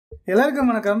எல்லாருக்கும்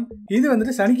வணக்கம். இது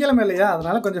வந்துட்டு சனிக்கிழமை இல்லையா,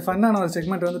 அதனால கொஞ்சம் ஃபன்னான ஒரு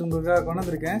செக்மெண்ட் வந்துட்டு உங்களுக்காக கொண்டு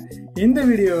வந்திருக்கேன். இந்த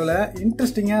வீடியோவில்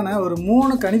இன்ட்ரெஸ்டிங்கான ஒரு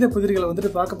 3 கணித புதிர்களை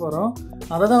வந்துட்டு பார்க்க போகிறோம்.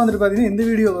 அதை தான் வந்துட்டு பார்த்தீங்கன்னா இந்த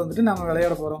வீடியோவில் வந்துட்டு நம்ம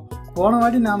விளையாட போகிறோம். போன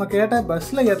வாட்டி நாம் கேட்ட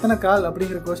பஸ்ஸில் எத்தனை கால்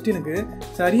அப்படிங்கிற கொஸ்டினுக்கு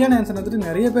சரியான ஆன்சர் வந்துட்டு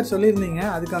நிறைய பேர் சொல்லியிருந்தீங்க.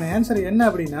 அதுக்கான ஆன்சர் என்ன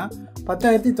அப்படின்னா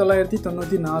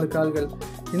 10,994 கால்கள்.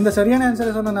 இந்த சரியான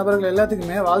ஆன்சரை சொன்ன நபர்கள்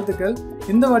எல்லாத்துக்குமே வாழ்த்துக்கள்.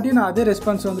 இந்த வாட்டியும் நான் அதே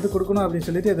ரெஸ்பான்ஸ் வந்துட்டு கொடுக்கணும் அப்படின்னு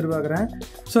சொல்லிட்டு எதிர்பார்க்குறேன்.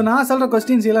 ஸோ நான் சொல்கிற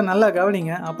கொஸ்டின்ஸ் எல்லாம் நல்லா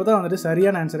கவனிங்க, அப்போ தான் வந்துட்டு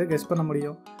சரியான ஆன்சரை கெஸ் பண்ண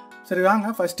முடியும். சரி வாங்க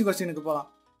ஃபஸ்ட்டு கொஸ்டினுக்கு போகலாம்.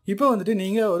 இப்போ வந்துட்டு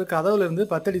நீங்கள் ஒரு கதவுலேருந்து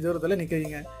 10 அடி தூரத்தில்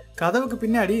நிற்கிறீங்க. கதவுக்கு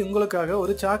பின்னாடி உங்களுக்காக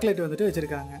ஒரு சாக்லேட் வந்துட்டு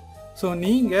வச்சுருக்காங்க. ஸோ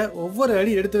நீங்கள் ஒவ்வொரு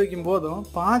அடி எடுத்து வைக்கும் போதும்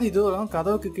பாதி தூரம்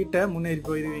கதவுக்கு கிட்ட முன்னேறி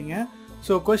போயிடுவீங்க.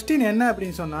 ஸோ கொஸ்டின் என்ன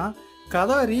அப்படின்னு சொன்னால்,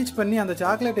 கதவை ரீச் பண்ணி அந்த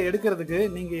சாக்லேட்டை எடுக்கிறதுக்கு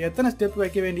நீங்கள் எத்தனை ஸ்டெப்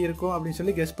வைக்க வேண்டியிருக்கும் அப்படின்னு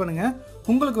சொல்லி கெஸ் பண்ணுங்கள்.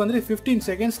 உங்களுக்கு வந்துட்டு 15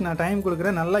 செகண்ட்ஸ் நான் டைம்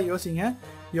கொடுக்குறேன், நல்லா யோசிங்க.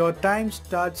 Your time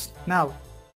starts now.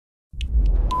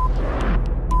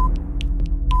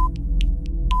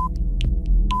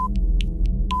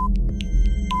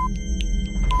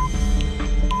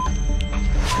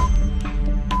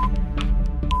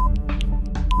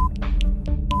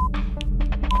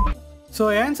 So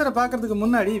ஆன்சரை பார்க்குறதுக்கு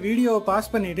முன்னாடி வீடியோவை பாஸ்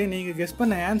பண்ணிவிட்டு நீங்கள் கெஸ்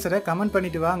பண்ண ஆன்சரை கமெண்ட்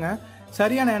பண்ணிவிட்டு வாங்க.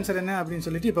 சரியான ஆன்சர் என்ன அப்படின்னு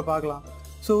சொல்லிட்டு இப்போ பார்க்கலாம்.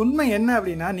 ஸோ உண்மை என்ன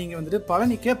அப்படின்னா, நீங்கள் வந்துட்டு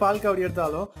பழனிக்கே பால் காவடி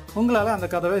எடுத்தாலும் உங்களால் அந்த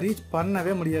கதவை ரீச்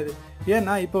பண்ணவே முடியாது.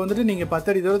 ஏன்னா இப்போ வந்துட்டு நீங்கள்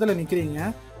 10 அடி தூரத்தில் நிற்கிறீங்க.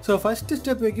 ஸோ ஃபஸ்ட்டு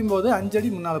ஸ்டெப் வைக்கும்போது 5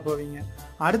 அடி முன்னால் போவீங்க.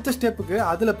 அடுத்த ஸ்டெப்புக்கு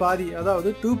அதில் பாதி, அதாவது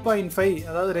 2.5,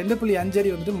 அதாவது 2.5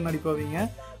 அடி வந்துட்டு முன்னாடி போவீங்க.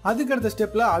 அதுக்கடுத்த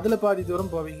ஸ்டெப்பில் அதில் பாதி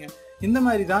தூரம் போவீங்க. இந்த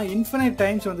மாதிரி தான் இன்ஃபினைட்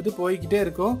டைம்ஸ் வந்துட்டு போய்கிட்டே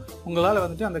இருக்கும். உங்களால்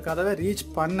வந்துட்டு அந்த கதவை ரீச்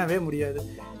பண்ணவே முடியாது.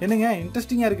 என்னங்க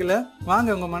இன்ட்ரெஸ்டிங்காக இருக்குல்ல?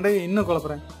 வாங்க உங்கள் மண்டையை இன்னும்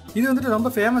குழப்புறேன். இது வந்துட்டு ரொம்ப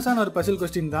ஃபேமஸான ஒரு பசில்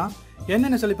கொஸ்டின் தான்.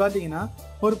 என்னென்னு சொல்லி பார்த்தீங்கன்னா,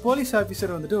 ஒரு போலீஸ்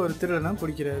ஆஃபீஸர் வந்துட்டு ஒரு திருடனை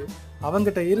பிடிக்கிறாரு.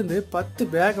 அவங்ககிட்ட இருந்து 10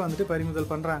 பேக் வந்துட்டு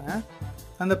பறிமுதல் பண்ணுறாங்க.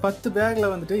 அந்த 10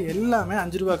 பேக்கில் வந்துட்டு எல்லாமே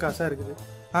 5 ரூபா காசாக இருக்குது.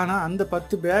 ஆனால் அந்த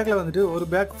 10 பேக்கில் வந்துட்டு ஒரு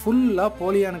பேக் ஃபுல்லாக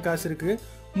போலியான காசு இருக்குது.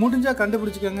 முடிஞ்சால்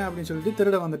கண்டுபிடிச்சிக்கோங்க அப்படின்னு சொல்லிட்டு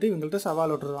திருட வந்துட்டு இவங்கள்ட்ட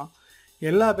சவால் விட்டுறான்.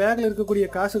 எல்லா பேக்கில் இருக்கக்கூடிய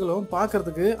காசுகளும்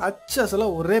பார்க்குறதுக்கு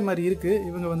அச்சசலாக ஒரே மாதிரி இருக்குது.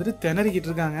 இவங்க வந்துட்டு திணறிக்கிட்டு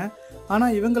இருக்காங்க.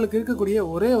 ஆனால் இவங்களுக்கு இருக்கக்கூடிய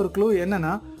ஒரே ஒரு க்ளூ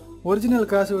என்னென்னா,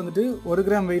 ஒரிஜினல் காசு வந்துட்டு 1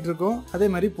 கிராம் வெயிட் இருக்கும். அதே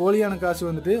மாதிரி போலியான காசு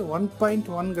வந்துட்டு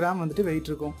 1.1 கிராம் வந்துட்டு வெயிட்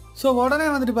இருக்கும். ஸோ உடனே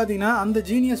வந்துட்டு பார்த்தீங்கன்னா அந்த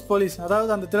ஜீனியஸ் போலீஸ்,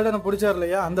 அதாவது அந்த திருடனை பிடிச்சார்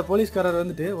இல்லையா, அந்த போலீஸ்காரர்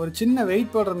வந்துட்டு ஒரு சின்ன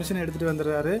வெயிட் போடுற மிஷினை எடுத்துகிட்டு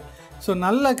வந்துடுறாரு. ஸோ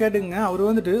நல்லா கேட்டுங்க, அவர்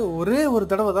வந்துட்டு ஒரே ஒரு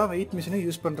தடவை தான் வெயிட் மிஷினை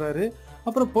யூஸ் பண்ணுறாரு.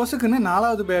 அப்புறம் பொசுக்குன்னு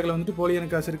 4வது பேக்கில் வந்துட்டு போலியான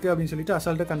காசு இருக்குது அப்படின்னு சொல்லிட்டு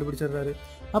அசால்ட்டாக கண்டுபிடிச்சிடுறாரு.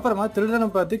 அப்புறமா திருடனை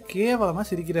பார்த்து கேவலமாக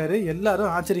சிரிக்கிறாரு.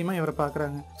 எல்லாரும் ஆச்சரியமாக இவரை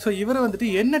பார்க்குறாங்க. ஸோ இவரை வந்துட்டு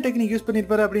என்ன டெக்னிக் யூஸ்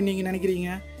பண்ணியிருப்பாரு அப்படின்னு நீங்கள்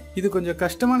நினைக்கிறீங்க? இது கொஞ்சம்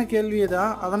கஷ்டமான கேள்வியே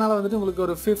தான். அதனால் வந்துட்டு உங்களுக்கு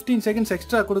ஒரு 15 செகண்ட்ஸ்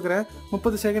எக்ஸ்ட்ரா கொடுக்குறேன்.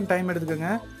 30 செகண்ட் டைம்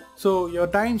எடுத்துக்கோங்க. So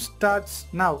your time starts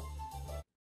now.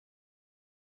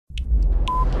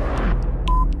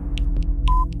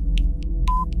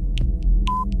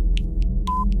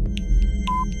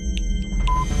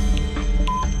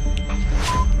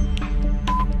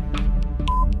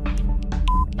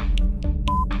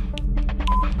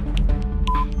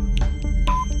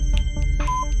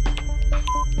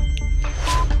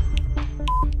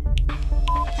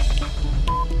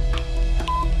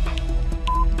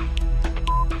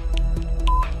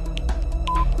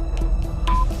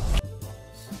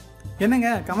 என்னங்க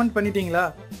கமெண்ட் பண்ணிட்டீங்களா?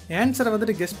 ஆன்சரை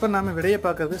வந்துட்டு கெஸ் பண்ணாமல் விடையை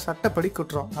பார்க்கறது சட்டப்படி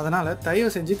குற்றம். அதனால் தயவு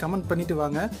செஞ்சு கமெண்ட் பண்ணிவிட்டு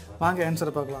வாங்க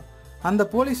ஆன்சரை பார்க்கலாம். அந்த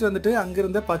போலீஸ் வந்துட்டு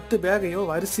அங்கிருந்த 10 பேக்கையும்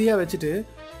வரிசையாக வச்சுட்டு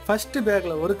ஃபஸ்ட்டு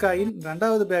பேக்கில் 1 காயின்,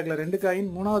 2வது பேக்கில் 2 காயின்,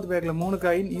 3வது பேக்கில் 3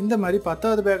 காயின், இந்த மாதிரி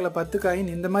 10வது பேக்கில் 10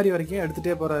 காயின், இந்த மாதிரி வரைக்கும்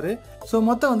எடுத்துகிட்டே போகிறாரு. ஸோ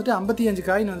மொத்தம் வந்துட்டு 55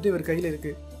 காயின் வந்துட்டு இவர் கையில்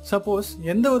இருக்குது. சப்போஸ்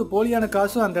எந்த ஒரு போலியான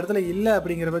காசும் அந்த இடத்துல இல்லை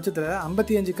அப்படிங்கிற பட்சத்தில்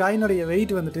 55 காயினுடைய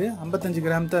வெயிட் வந்துட்டு 55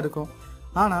 கிராம் தான் இருக்கும்.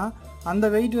 ஆனால் அந்த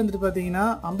வெயிட் வந்துட்டு பார்த்தீங்கன்னா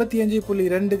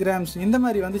 55.2 கிராம்ஸ் இந்த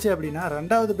மாதிரி வந்துச்சு அப்படின்னா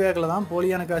 2வது பேக்கில் தான்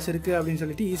போலியான காசு இருக்குது அப்படின்னு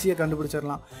சொல்லிட்டு ஈஸியாக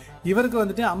கண்டுபிடிச்சிடலாம். இவருக்கு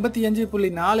வந்துட்டு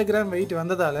 55.4 கிராம் வெயிட்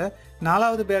வந்ததால்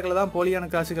 4வது பேக்கில் தான்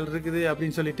போலியான காசுகள் இருக்குது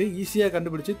அப்படின்னு சொல்லிட்டு ஈஸியாக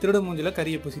கண்டுபிடிச்சி திருட மூஞ்சில்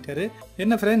கறியை பூசிட்டாரு.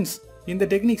 என்ன ஃப்ரெண்ட்ஸ், இந்த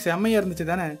டெக்னிக் செம்மையாக இருந்துச்சு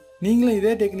தானே? நீங்களும்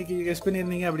இதே டெக்னிக்கு கெஸ்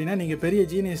பண்ணியிருந்தீங்க அப்படின்னா நீங்கள் பெரிய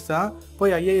ஜீனியஸ் தான்.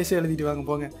 போய் ஐஏஎஸ் எழுதிட்டு வாங்க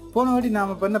போங்க. போன வாட்டி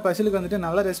நாம் பண்ண பசிலுக்கு வந்துட்டு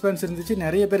நல்ல ரெஸ்பான்ஸ் இருந்துச்சு,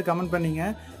 நிறைய பேர் கமெண்ட் பண்ணிங்க.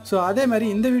 ஸோ அதே மாதிரி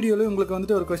இந்த வீடியோவில் உங்களுக்கு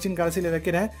வந்துட்டு ஒரு கொஸ்டின் கடைசியில்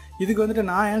வைக்கிறேன். இதுக்கு வந்துட்டு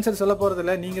நான் ஆன்சர் சொல்ல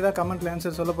போகிறதில்ல, நீங்கள் தான் கமெண்ட்டில்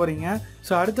ஆன்சர் சொல்ல போகிறீங்க.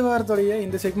 ஸோ அடுத்த வாரத்தோடைய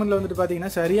இந்த செக்மெண்ட்டில் வந்துட்டு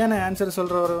பார்த்தீங்கன்னா சரியான ஆன்சர்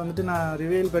சொல்கிறவரை வந்துட்டு நான்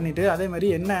ரிவீல் பண்ணிவிட்டு அதே மாதிரி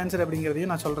என்ன ஆன்சர்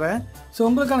அப்படிங்கிறதையும் நான் சொல்கிறேன். ஸோ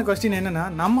உங்களுக்கான கொஸ்டின் என்னென்னா,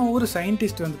 நம்ம ஊர்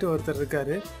சயின்டிஸ்ட் வந்துட்டு ஒருத்தர்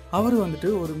இருக்கார். அவர் வந்துட்டு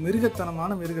ஒரு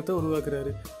மிருகத்தனமான மிருகத்தை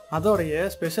உருவாக்குறாரு. அதோடைய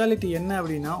ஸ்பெஷாலிட்டி என்ன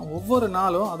அப்படின்னா, ஒவ்வொரு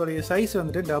நாளும் அதோடைய சைஸ்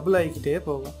வந்துட்டு டபுள் ஆகிக்கிட்டே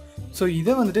போகும். ஸோ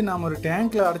இதை வந்துட்டு நாம் ஒரு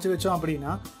டேங்க்கில் அடைச்சி வச்சோம்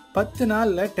அப்படின்னா 10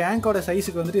 நாளில் டேங்கோட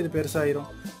சைஸுக்கு வந்துட்டு இது பெருசாகிடும்.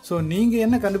 ஸோ நீங்கள்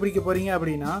என்ன கண்டுபிடிக்க போகிறீங்க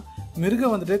அப்படின்னா,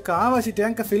 மிருகம் வந்துட்டு காவாசி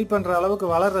டேங்கை ஃபில் பண்ணுற அளவுக்கு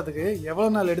வளர்றதுக்கு எவ்வளோ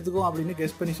நாள் எடுத்துக்கும் அப்படின்னு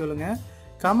கெஸ் பண்ணி சொல்லுங்கள்.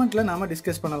 கமெண்ட்டில் நாம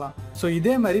டிஸ்கஸ் பண்ணலாம். ஸோ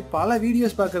இதே மாதிரி பல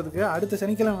வீடியோஸ் பார்க்குறதுக்கு அடுத்த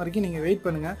சனிக்கிழமை வரைக்கும் நீங்கள் வெயிட்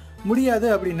பண்ணுங்கள். முடியாது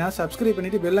அப்படின்னா சப்ஸ்கிரைப்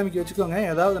பண்ணிவிட்டு பெல் அமைக்கி வச்சுக்கோங்க.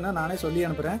 ஏதாவதுன்னா நானே சொல்லி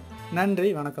அனுப்புகிறேன்.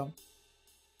 நன்றி, வணக்கம்.